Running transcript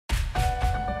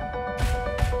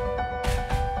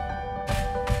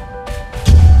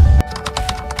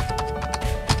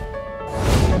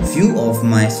Few of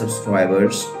my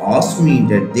subscribers asked me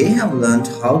that they have learned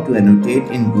how to annotate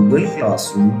in Google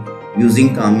Classroom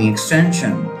using Kami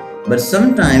extension. But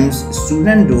sometimes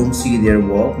students don't see their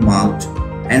work marked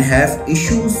and have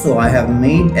issues, so I have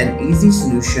made an easy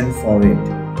solution for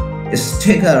it.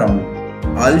 Stick around,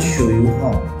 I'll show you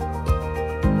how.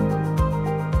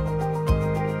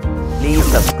 Please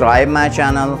subscribe my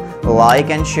channel, like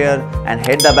and share, and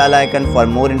hit the bell icon for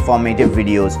more informative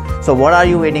videos. So what are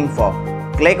you waiting for?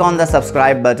 Click on the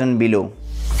subscribe button below.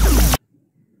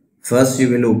 First you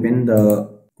will open the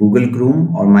Google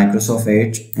Chrome or Microsoft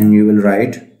Edge and you will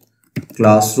write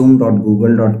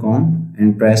classroom.google.com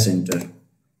and press enter.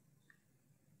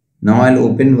 Now I'll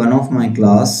open one of my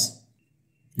class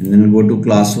and then go to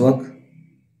classwork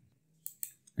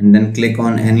and then click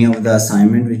on any of the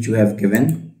assignment which you have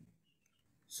given.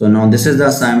 So now this is the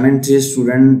assignment the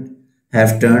student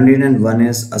have turned in and one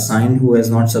is assigned who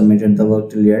has not submitted the work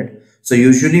till yet. So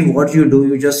usually what you do,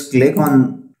 you just click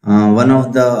on one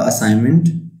of the assignment.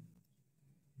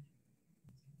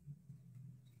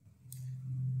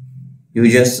 You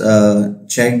just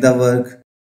check the work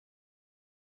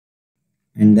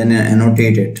and then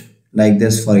annotate it like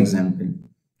this, for example.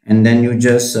 And then you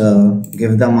just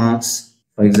give the marks.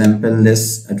 For example,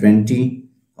 this 20,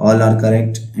 all are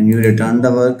correct, and you return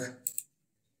the work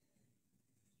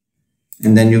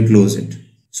and then you close it.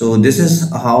 So this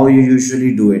is how you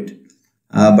usually do it.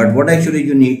 But what actually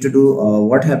you need to do,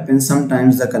 what happens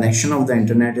sometimes the connection of the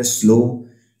internet is slow.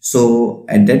 So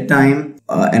at that time,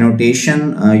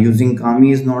 annotation using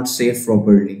Kami is not saved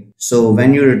properly. So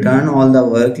when you return all the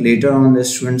work, later on the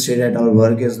students say that our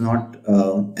work is not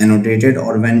annotated,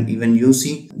 or when even you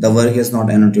see the work is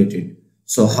not annotated.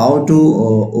 So how to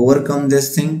overcome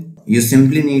this thing? You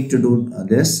simply need to do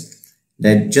this,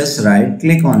 that just right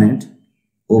click on it,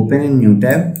 open a new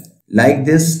tab like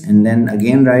this, and then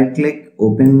again right click,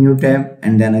 open a new tab,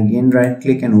 and then again right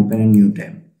click and open a new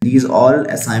tab. These all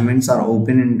assignments are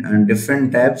open in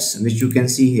different tabs which you can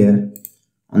see here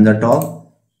on the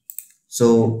top.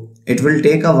 So it will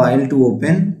take a while to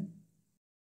open.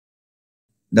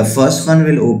 The first one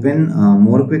will open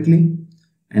more quickly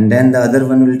and then the other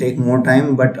one will take more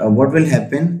time. But what will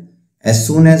happen, as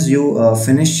soon as you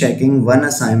finish checking one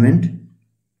assignment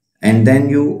and then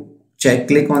you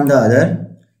click on the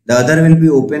other will be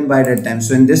open by that time.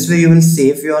 So in this way you will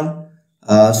save your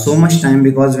so much time,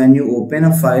 because when you open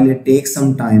a file it takes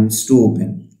some times to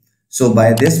open. So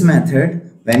by this method,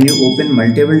 when you open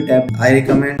multiple tabs, I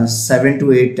recommend 7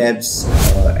 to 8 tabs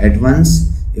at once.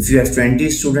 If you have 20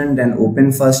 students, then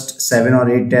open first 7 or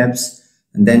 8 tabs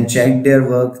and then check their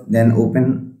work, then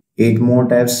open 8 more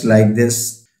tabs like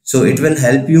this. So it will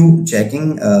help you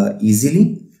checking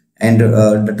easily, and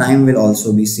the time will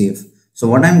also be saved. So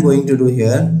what I'm going to do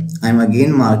here, I'm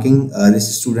again marking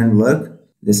this student work.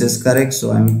 This is correct,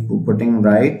 so I'm putting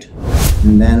right,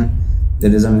 and then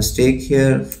there is a mistake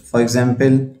here, for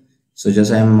example. So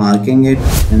just I'm marking it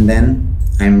and then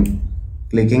I'm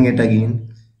clicking it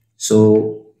again.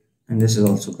 So, and this is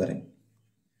also correct.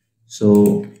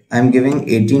 So I'm giving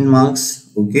 18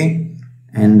 marks, okay,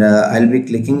 and I'll be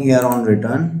clicking here on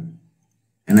return,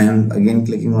 and I'm again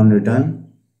clicking on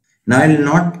return. Now I will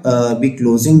not be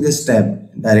closing this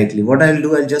tab directly. What I'll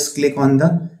do, I'll just click on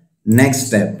the next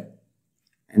tab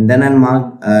and then I'll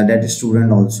mark that student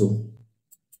also.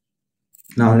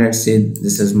 Now let's say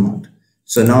this is marked.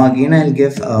 So now again I'll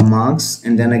give marks,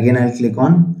 and then again I'll click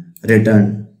on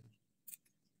return,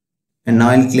 and now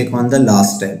I'll click on the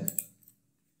last tab.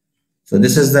 So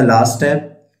this is the last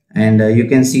tab, and you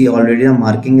can see already the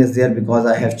marking is there because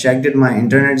I have checked it. My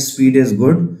internet speed is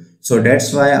good, so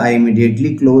that's why I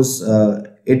immediately close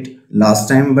it last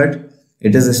time, but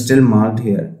it is still marked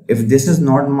here. If this is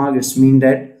not marked, it means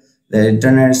that the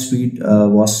internet speed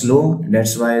was slow.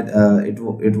 That's why it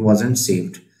wasn't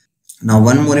saved. Now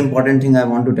one more important thing I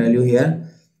want to tell you here,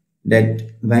 that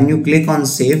when you click on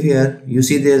save here, you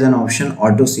see there's an option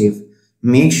auto save.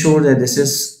 Make sure that this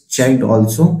is checked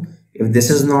also. If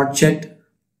this is not checked,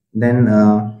 then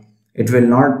it will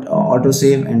not auto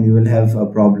save and you will have a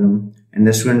problem and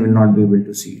the student will not be able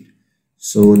to see it.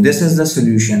 So this is the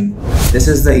solution. This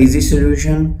is the easy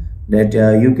solution that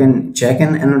you can check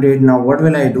and annotate. Now what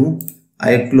will I do?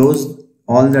 I close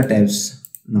all the tabs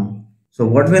now. So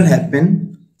what will happen,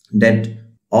 that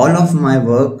all of my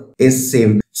work is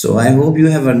saved. So I hope you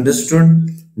have understood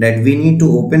that we need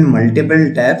to open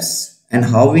multiple tabs, and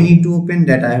how we need to open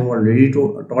that I have already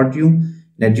taught you,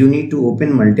 that you need to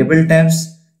open multiple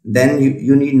tabs, then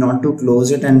you need not to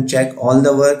close it and check all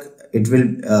the work. It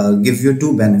will give you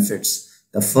two benefits.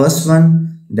 The first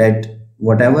one, that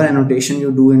whatever annotation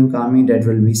you do in Kami, that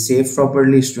will be saved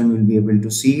properly, student will be able to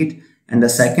see it. And the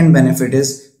second benefit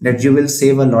is that you will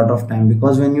save a lot of time,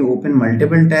 because when you open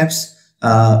multiple tabs,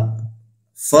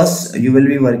 first you will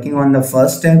be working on the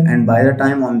first tab, and by the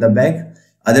time on the back,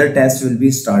 other tabs will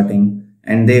be starting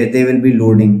and they will be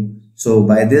loading. So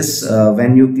by this,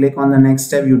 when you click on the next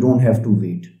tab, you don't have to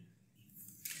wait.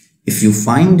 If you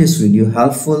find this video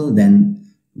helpful,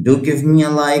 then do give me a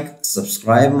like,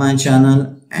 subscribe my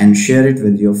channel, and share it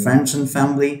with your friends and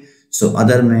family so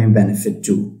other may benefit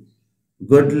too.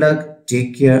 Good luck,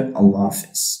 take care, Allah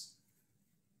Hafiz.